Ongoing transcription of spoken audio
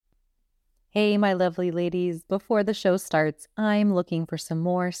Hey, my lovely ladies. Before the show starts, I'm looking for some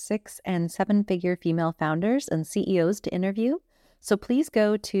more 6- and 7-figure female founders and CEOs to interview. So please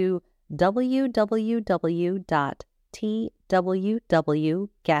go to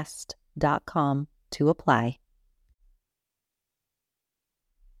www.twwguest.com to apply.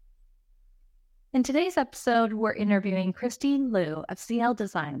 In today's episode, we're interviewing Christine Lieu of CL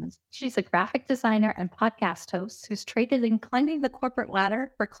Designs. She's a graphic designer and podcast host who's traded in climbing the corporate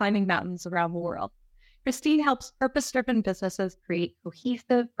ladder for climbing mountains around the world. Christine helps purpose-driven businesses create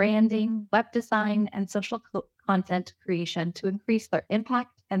cohesive branding, web design, and social content creation to increase their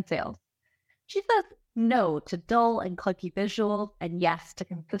impact and sales. She says no to dull and clunky visuals and yes to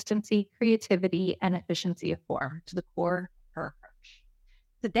consistency, creativity, and efficiency of form to the core of her approach.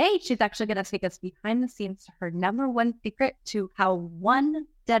 Today, she's actually going to take us behind the scenes to her number one secret to how one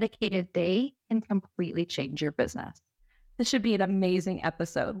dedicated day can completely change your business. This should be an amazing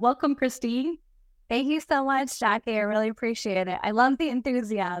episode. Welcome, Christine. Thank you so much, Jackie. I really appreciate it. I love the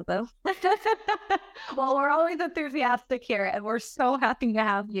enthusiasm. Well, we're always enthusiastic here, and we're so happy to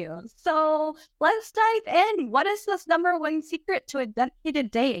have you. So let's dive in. What is this number one secret to a dedicated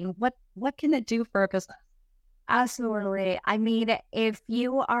day? What can it do for a business? Absolutely. I mean, if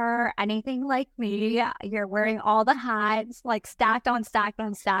you are anything like me, you're wearing all the hats, like stacked on stack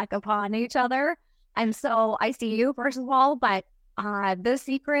upon each other. And so I see you, first of all, but the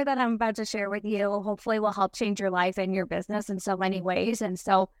secret that I'm about to share with you hopefully will help change your life and your business in so many ways. And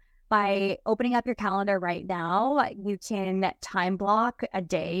so by opening up your calendar right now, you can time block a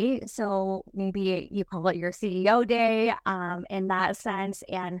day. So maybe you call it your CEO day in that sense,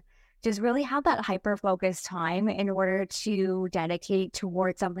 and just really have that hyper-focused time in order to dedicate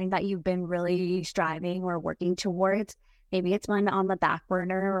towards something that you've been really striving or working towards. Maybe it's one on the back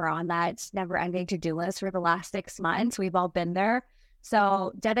burner or on that never-ending to-do list for the last 6 months. We've all been there.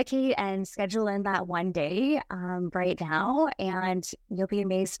 So dedicate and schedule in that one day right now, and you'll be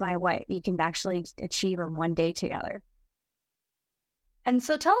amazed by what you can actually achieve in one day together. And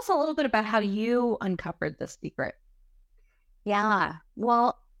so tell us a little bit about how you uncovered this secret. Yeah,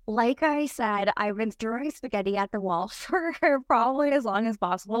 well, like I said, I've been throwing spaghetti at the wall for probably as long as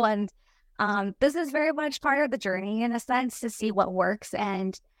possible. And this is very much part of the journey in a sense to see what works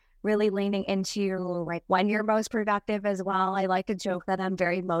and really leaning into like when you're most productive as well. I like to joke that I'm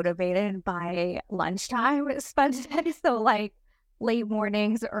very motivated by lunchtime especially. So like late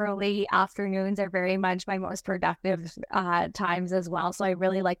mornings, early afternoons are very much my most productive times as well. So I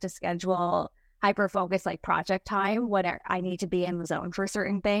really like to schedule hyper-focused like project time when I need to be in the zone for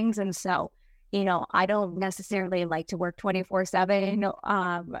certain things. And so, I don't necessarily like to work 24/7.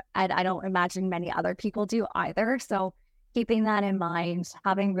 And I don't imagine many other people do either. So keeping that in mind,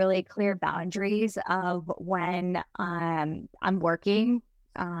 having really clear boundaries of when I'm working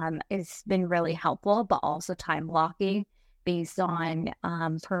has been really helpful, but also time blocking based on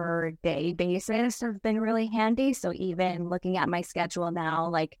per day basis has been really handy. So even looking at my schedule now,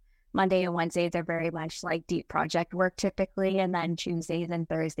 like Monday and Wednesdays are very much like deep project work typically, and then Tuesdays and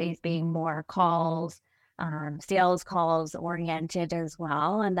Thursdays being more calls, sales calls oriented as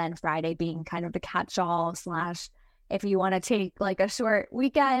well, and then Friday being kind of the catch-all / if you want to take like a short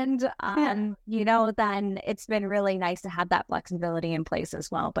weekend, then it's been really nice to have that flexibility in place as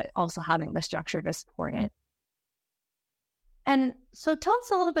well, but also having the structure to support it. And so tell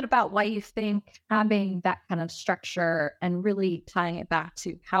us a little bit about why you think having that kind of structure and really tying it back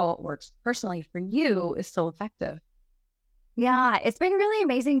to how it works personally for you is so effective. Yeah, it's been really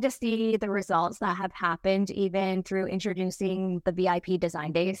amazing to see the results that have happened even through introducing the VIP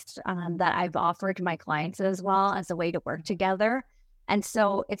design days that I've offered to my clients as well as a way to work together. And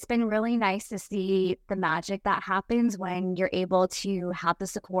so it's been really nice to see the magic that happens when you're able to have the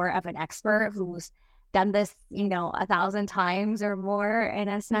support of an expert who's done this, 1,000 times or more in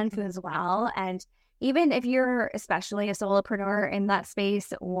a sense as well. And even if you're especially a solopreneur in that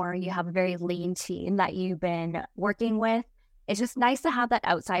space, or you have a very lean team that you've been working with, it's just nice to have that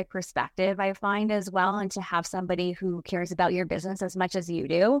outside perspective, I find as well, and to have somebody who cares about your business as much as you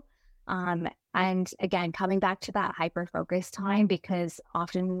do. And again, coming back to that hyper-focused time, because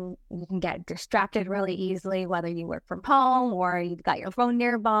often you can get distracted really easily, whether you work from home or you've got your phone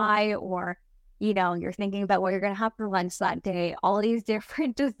nearby, or you're thinking about what you're going to have for lunch that day. All these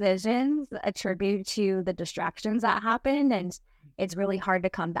different decisions attribute to the distractions that happen, and it's really hard to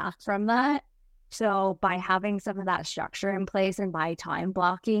come back from that. So by having some of that structure in place and by time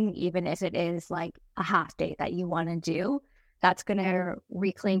blocking, even if it is like a half day that you want to do, that's going to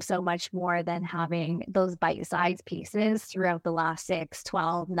reclaim so much more than having those bite-sized pieces throughout the last 6,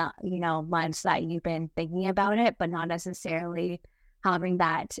 12, months that you've been thinking about it, but not necessarily having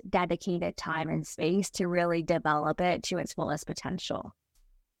that dedicated time and space to really develop it to its fullest potential.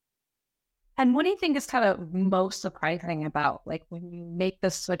 And what do you think is kind of most surprising about like when you make the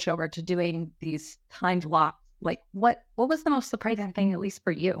switch over to doing these timed blocks? Like what was the most surprising thing, at least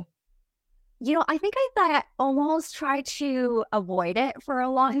for you? I think I almost tried to avoid it for a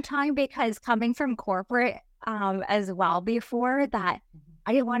long time because coming from corporate as well before that,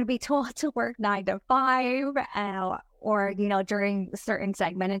 I didn't want to be told to work 9 to 5 or, during certain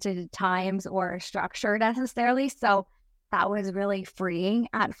segmented times or structure necessarily. So that was really freeing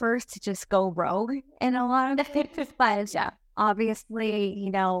at first to just go rogue in a lot of things. But yeah,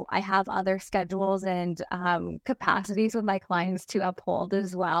 obviously, I have other schedules and capacities with my clients to uphold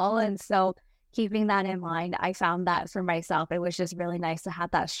as well. And so keeping that in mind, I found that for myself, it was just really nice to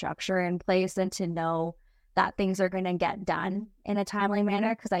have that structure in place and to know that things are going to get done in a timely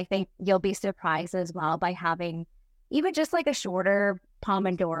manner. Because I think you'll be surprised as well by having even just like a shorter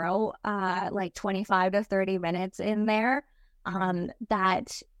Pomodoro, like 25 to 30 minutes in there,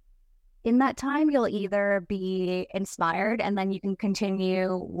 that in that time, you'll either be inspired and then you can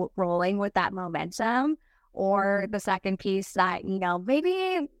continue rolling with that momentum, or the second piece that,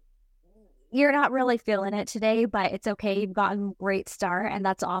 maybe you're not really feeling it today, but it's okay. You've gotten a great start. And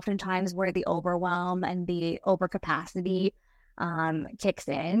that's oftentimes where the overwhelm and the overcapacity kicks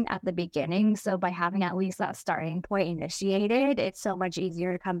in at the beginning. So by having at least that starting point initiated, it's so much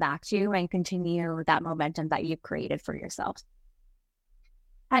easier to come back to and continue that momentum that you've created for yourself.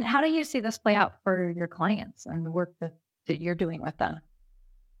 And how do you see this play out for your clients and the work that you're doing with them?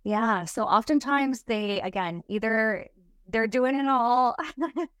 Yeah. So oftentimes either they're doing it all,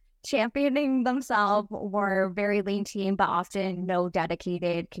 championing themselves, or very lean team, but often no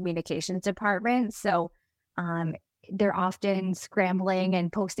dedicated communications department. So they're often scrambling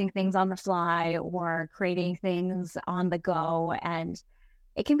and posting things on the fly or creating things on the go. And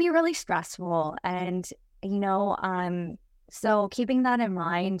it can be really stressful. And, so keeping that in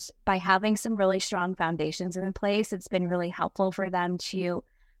mind, by having some really strong foundations in place, it's been really helpful for them to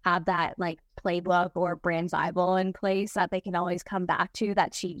have that like playbook or brand Bible in place that they can always come back to,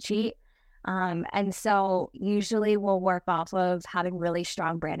 that cheat sheet. And so usually we'll work off of having really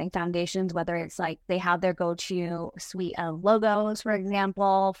strong branding foundations, whether it's like they have their go-to suite of logos, for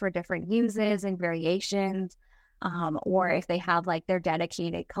example, for different uses and variations. Or if they have like their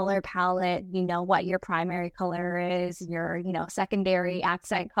dedicated color palette, what your primary color is, your, secondary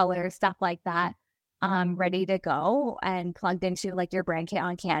accent color, stuff like that, ready to go and plugged into like your brand kit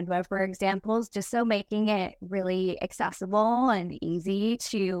on Canva, for examples, just so making it really accessible and easy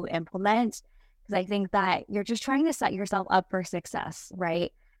to implement. Because I think that you're just trying to set yourself up for success,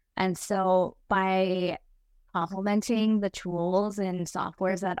 right? And so by complementing the tools and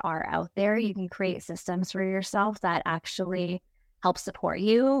softwares that are out there, you can create systems for yourself that actually help support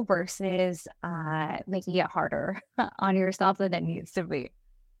you versus making it harder on yourself than it needs to be.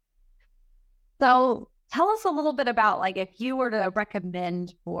 So tell us a little bit about like if you were to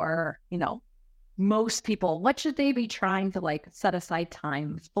recommend for, most people, what should they be trying to like set aside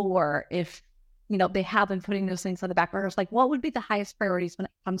time for if, they have been putting those things on the back burners? Like what would be the highest priorities when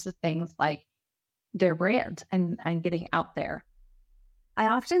it comes to things like their brand and getting out there? I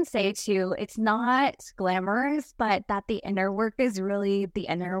often say too, it's not glamorous, but that the inner work is really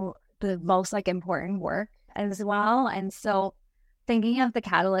the most like important work as well. And so thinking of the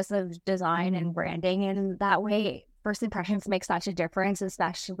catalyst of design and branding in that way, first impressions make such a difference,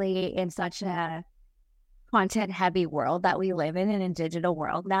 especially in such a content heavy world that we live in a digital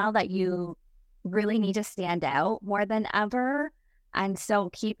world now, that you really need to stand out more than ever. And so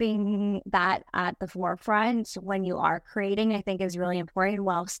keeping that at the forefront when you are creating, I think is really important,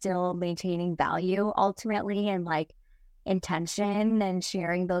 while still maintaining value ultimately, and like intention and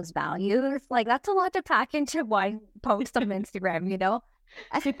sharing those values. Like that's a lot to pack into one post on Instagram,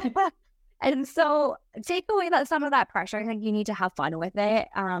 And so take away some of that pressure. I think you need to have fun with it.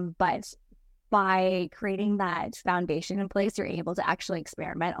 But by creating that foundation in place, you're able to actually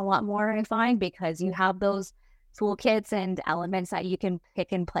experiment a lot more, I find, because you have those toolkits and elements that you can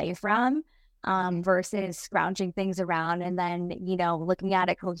pick and play from, versus scrounging things around and then, looking at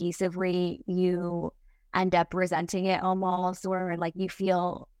it cohesively, you end up resenting it almost, or like you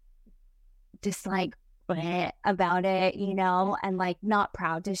feel just like about it, and like not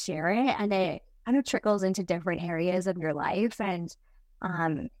proud to share it. And it kind of trickles into different areas of your life and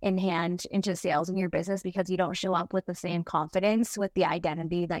into sales in your business, because you don't show up with the same confidence with the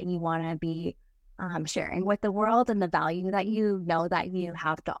identity that you want to be sharing with the world and the value that that you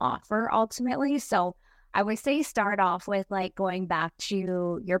have to offer ultimately. So I would say start off with like going back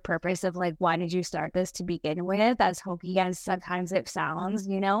to your purpose of like, why did you start this to begin with? As hokey as sometimes it sounds,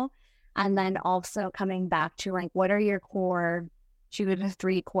 and then also coming back to like, what are your core 2 to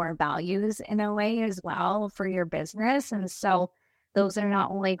 3 core values in a way as well for your business. And so those are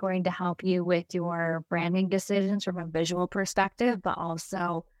not only going to help you with your branding decisions from a visual perspective, but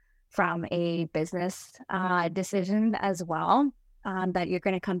also from a business decision as well. That you're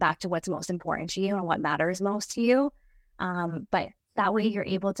going to come back to what's most important to you and what matters most to you. But that way you're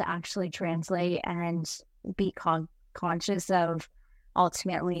able to actually translate and be conscious of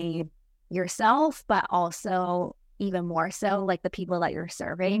ultimately yourself, but also even more so like the people that you're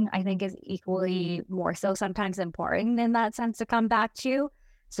serving, I think is equally more so sometimes important in that sense to come back to.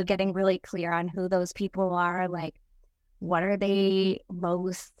 So getting really clear on who those people are, like what are they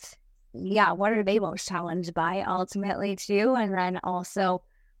most challenged by ultimately too? And then also,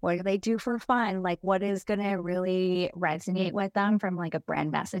 what do they do for fun? Like what is going to really resonate with them from like a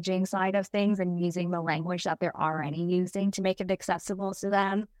brand messaging side of things and using the language that they're already using to make it accessible to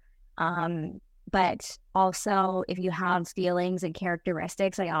them. But also if you have feelings and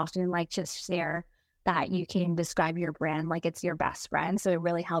characteristics, I often like to share that you can describe your brand like it's your best friend. So it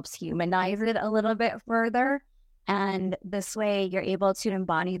really helps humanize it a little bit further. And this way you're able to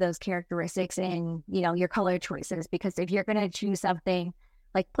embody those characteristics in, your color choices. Because if you're going to choose something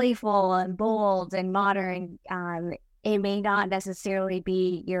like playful and bold and modern, it may not necessarily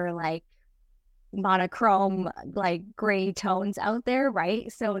be your like monochrome, like gray tones out there, right?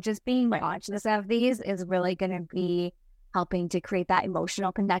 So just being conscious of these is really going to be helping to create that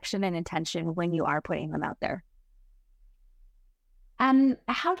emotional connection and intention when you are putting them out there. And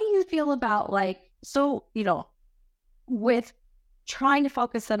how do you feel about with trying to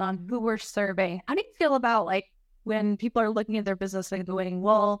focus in on who we're serving, how do you feel about like when people are looking at their business and going,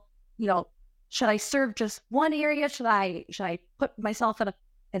 well, should I serve just one area? Should I put myself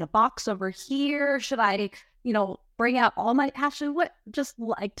in a box over here? Should I, bring out all my passion? Just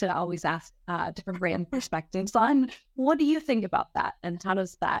like to always ask different brand perspectives on what do you think about that? And how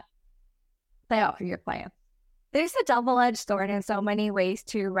does that play out for your clients? There's a double-edged sword in so many ways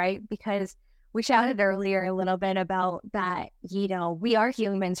too, right? Because we chatted earlier a little bit about that, we are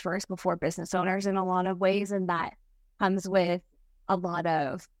humans first before business owners in a lot of ways. And that comes with a lot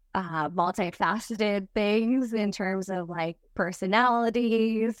of multifaceted things in terms of like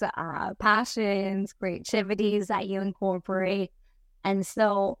personalities, passions, creativities that you incorporate. And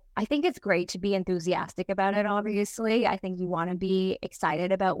so I think it's great to be enthusiastic about it, obviously. I think you want to be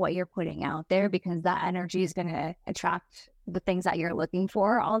excited about what you're putting out there because that energy is going to attract the things that you're looking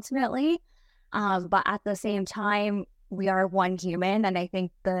for ultimately. But at the same time, we are one human, and I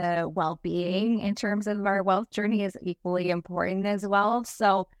think the well-being in terms of our wealth journey is equally important as well.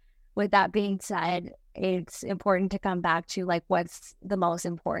 So with that being said, it's important to come back to like, what's the most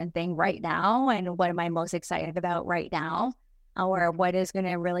important thing right now? And what am I most excited about right now? Or what is going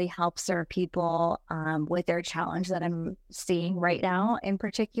to really help serve people with their challenge that I'm seeing right now in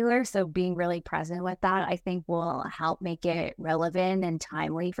particular. So being really present with that, I think will help make it relevant and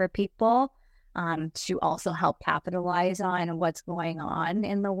timely for people to also help capitalize on what's going on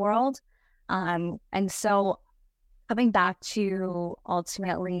in the world. And so coming back to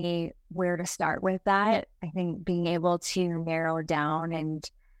ultimately where to start with that, I think being able to narrow down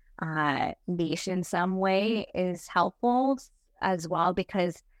and niche in some way is helpful as well,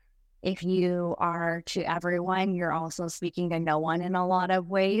 because if you are to everyone, you're also speaking to no one in a lot of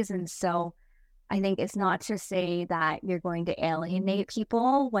ways. And so I think it's not to say that you're going to alienate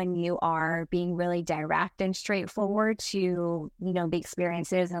people when you are being really direct and straightforward to, the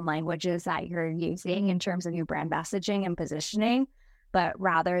experiences and languages that you're using in terms of your brand messaging and positioning, but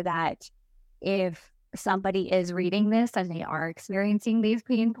rather that if somebody is reading this and they are experiencing these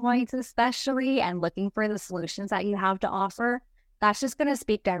pain points, especially, and looking for the solutions that you have to offer, that's just going to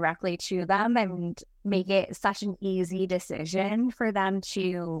speak directly to them and make it such an easy decision for them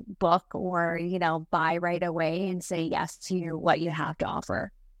to book or, buy right away and say yes to what you have to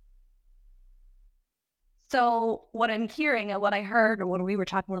offer. So what I'm hearing and what I heard, or when we were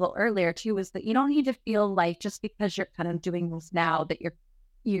talking a little earlier too, is that you don't need to feel like just because you're kind of doing this now that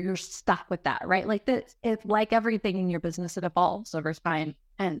you're stuck with that, right? Like that, it's like everything in your business, it evolves over time.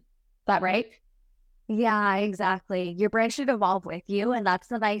 And is that right? Yeah, exactly. Your brand should evolve with you. And that's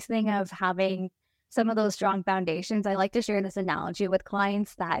the nice thing of having some of those strong foundations. I like to share this analogy with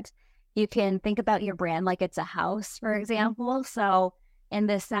clients that you can think about your brand like it's a house, for example. So in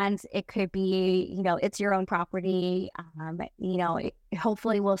this sense, it could be, it's your own property. It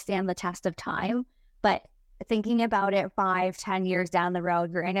hopefully will stand the test of time. But thinking about it 5, 10 years down the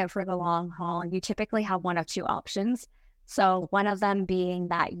road, you're in it for the long haul, and you typically have one of two options. So one of them being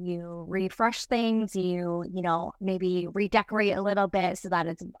that you refresh things, maybe redecorate a little bit so that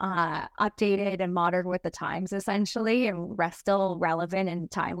it's updated and modern with the times, essentially, and still relevant and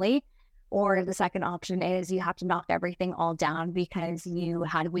timely. Or the second option is you have to knock everything all down because you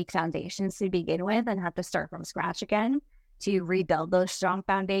had weak foundations to begin with and have to start from scratch again to rebuild those strong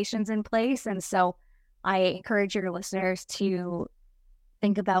foundations in place. And so I encourage your listeners to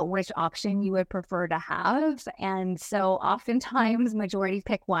think about which option you would prefer to have. And so oftentimes majority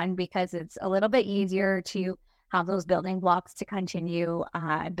pick one because it's a little bit easier to have those building blocks to continue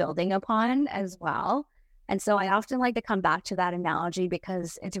building upon as well. And so I often like to come back to that analogy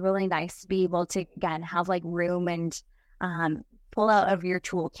because it's really nice to be able to, again, have like room and pull out of your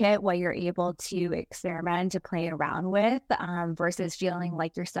toolkit what you're able to experiment, to play around with versus feeling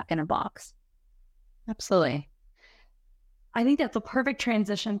like you're stuck in a box. Absolutely. I think that's a perfect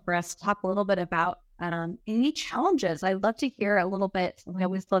transition for us to talk a little bit about any challenges. I'd love to hear a little bit. We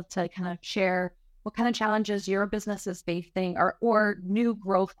always love to kind of share what kind of challenges your business is facing or new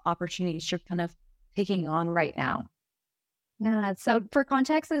growth opportunities you're kind of taking on right now. Yeah. So for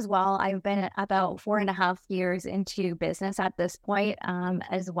context as well, I've been about 4.5 years into business at this point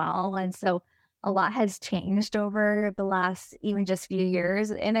as well. And so a lot has changed over the last even just few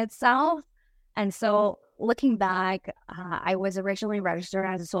years in itself. And so looking back, I was originally registered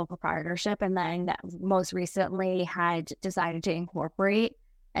as a sole proprietorship and then most recently had decided to incorporate.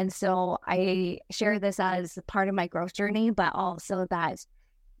 And so I share this as part of my growth journey, but also that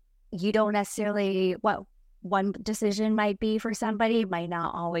you don't necessarily, what one decision might be for somebody might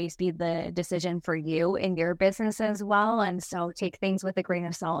not always be the decision for you in your business as well. And so take things with a grain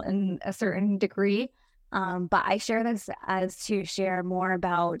of salt in a certain degree. But I share this as to share more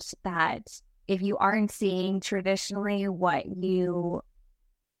about that. If you aren't seeing traditionally what you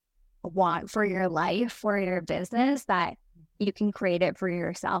want for your life, for your business, that you can create it for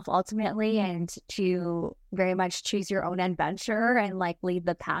yourself ultimately and to very much choose your own adventure and like lead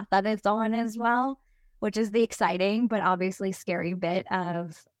the path that it's on as well, which is the exciting but obviously scary bit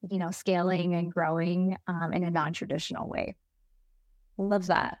of, scaling and growing in a non-traditional way. Love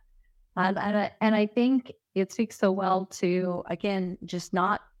that. And I think it speaks so well to, again, just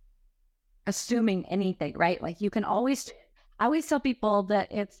not assuming anything, right? Like I always tell people that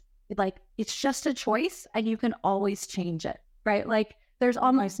it's just a choice and you can always change it, right? Like there's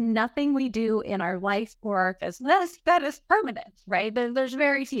almost nothing we do in our life or our business that is permanent, right? There's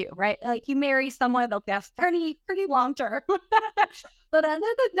very few, right? Like you marry someone, they'll last pretty long term. But other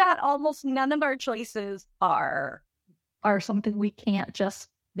than that, almost none of our choices are something we can't just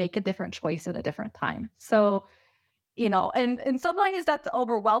make a different choice at a different time. So, and sometimes that's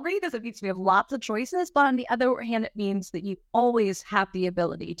overwhelming because it means we have lots of choices. But on the other hand, it means that you always have the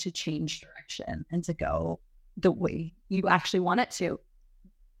ability to change direction and to go the way you actually want it to.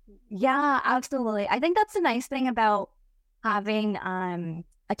 Yeah, absolutely. I think that's the nice thing about having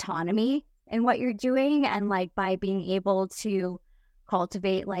autonomy in what you're doing, and like by being able to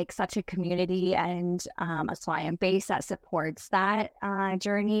cultivate like such a community and a client base that supports that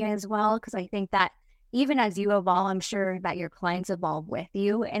journey as well. Because I think that even as you evolve, I'm sure that your clients evolve with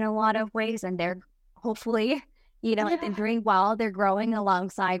you in a lot of ways, and they're hopefully, they're doing well, they're growing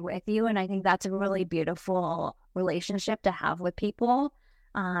alongside with you. And I think that's a really beautiful relationship to have with people,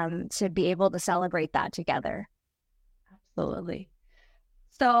 to be able to celebrate that together. Absolutely.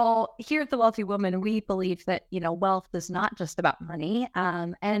 So here at The Wealthy Woman, we believe that, wealth is not just about money.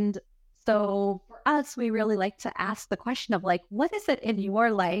 And so for us, we really like to ask the question of like, what is it in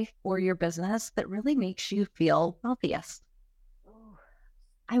your life or your business that really makes you feel wealthiest?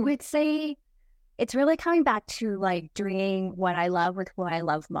 I would say it's really coming back to like doing what I love with what I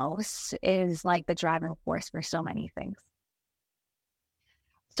love most is like the driving force for so many things.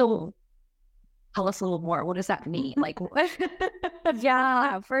 So tell us a little more. What does that mean? Like,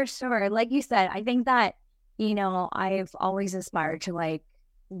 yeah, for sure. Like you said, I think that, I've always aspired to like,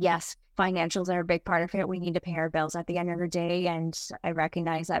 yes, financials are a big part of it. We need to pay our bills at the end of the day. And I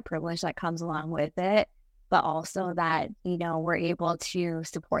recognize that privilege that comes along with it, but also that, we're able to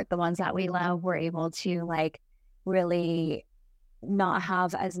support the ones that we love. We're able to like really not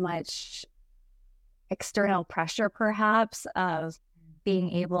have as much external pressure, perhaps, of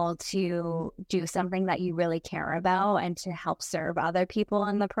being able to do something that you really care about and to help serve other people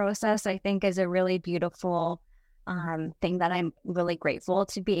in the process, I think is a really beautiful thing that I'm really grateful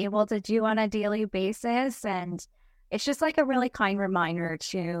to be able to do on a daily basis. And it's just like a really kind reminder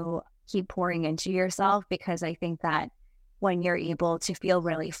to keep pouring into yourself, because I think that when you're able to feel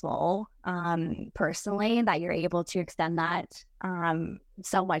really full personally, that you're able to extend that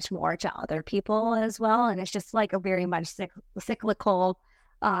so much more to other people as well. And it's just like a very much cyclical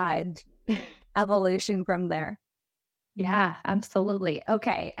evolution from there. Yeah, absolutely.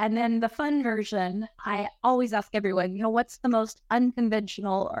 Okay. And then the fun version, I always ask everyone, what's the most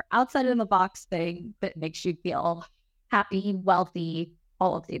unconventional or outside of the box thing that makes you feel happy, wealthy,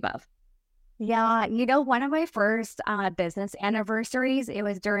 all of the above? Yeah, one of my first business anniversaries, it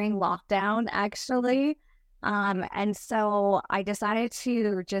was during lockdown, actually. And so I decided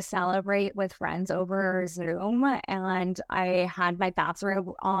to just celebrate with friends over Zoom, and I had my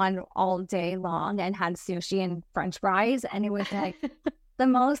bathrobe on all day long and had sushi and French fries, and it was like the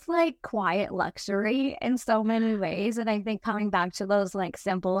most like quiet luxury in so many ways. And I think coming back to those like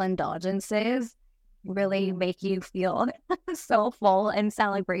simple indulgences really make you feel so full, and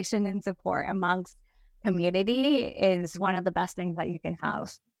celebration and support amongst community is one of the best things that you can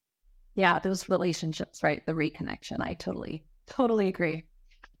have. Yeah, those relationships, right? The reconnection. I totally agree.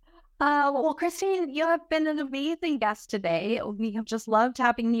 Well, Christine, you have been an amazing guest today. We have just loved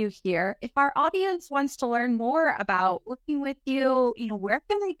having you here. If our audience wants to learn more about working with you, where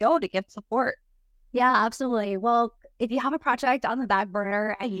can they go to get support? Yeah, absolutely. Well, if you have a project on the back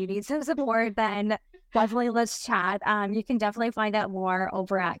burner and you need some support, then definitely let's chat. You can definitely find out more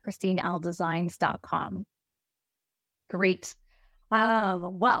over at christineldesigns.com. Great.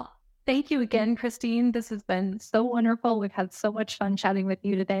 Well, thank you again, Christine. This has been so wonderful. We've had so much fun chatting with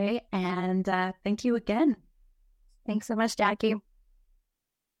you today. And thank you again. Thanks so much, Jackie.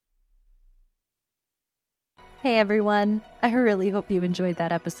 Hey, everyone. I really hope you enjoyed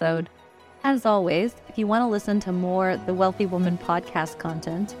that episode. As always, if you want to listen to more The Wealthy Woman podcast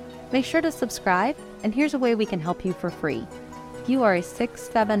content, make sure to subscribe, and here's a way we can help you for free. If you are a 6,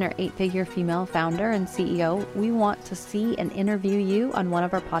 7, or 8-figure female founder and CEO, we want to see and interview you on one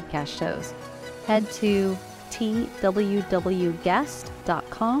of our podcast shows. Head to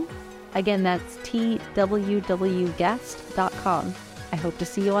twwguest.com. Again, that's twwguest.com. I hope to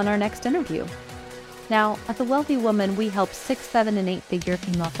see you on our next interview. Now, at The Wealthy Woman, we help 6, 7, and 8-figure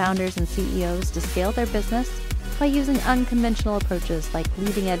female founders and CEOs to scale their business by using unconventional approaches like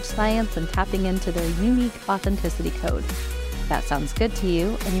leading-edge science and tapping into their unique authenticity code. If that sounds good to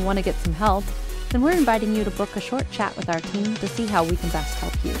you and you want to get some help, then we're inviting you to book a short chat with our team to see how we can best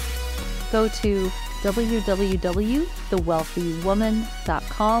help you. Go to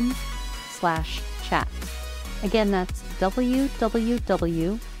www.thewealthywoman.com/chat. Again, that's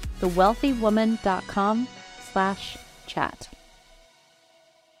www.thewealthywoman.com/chat.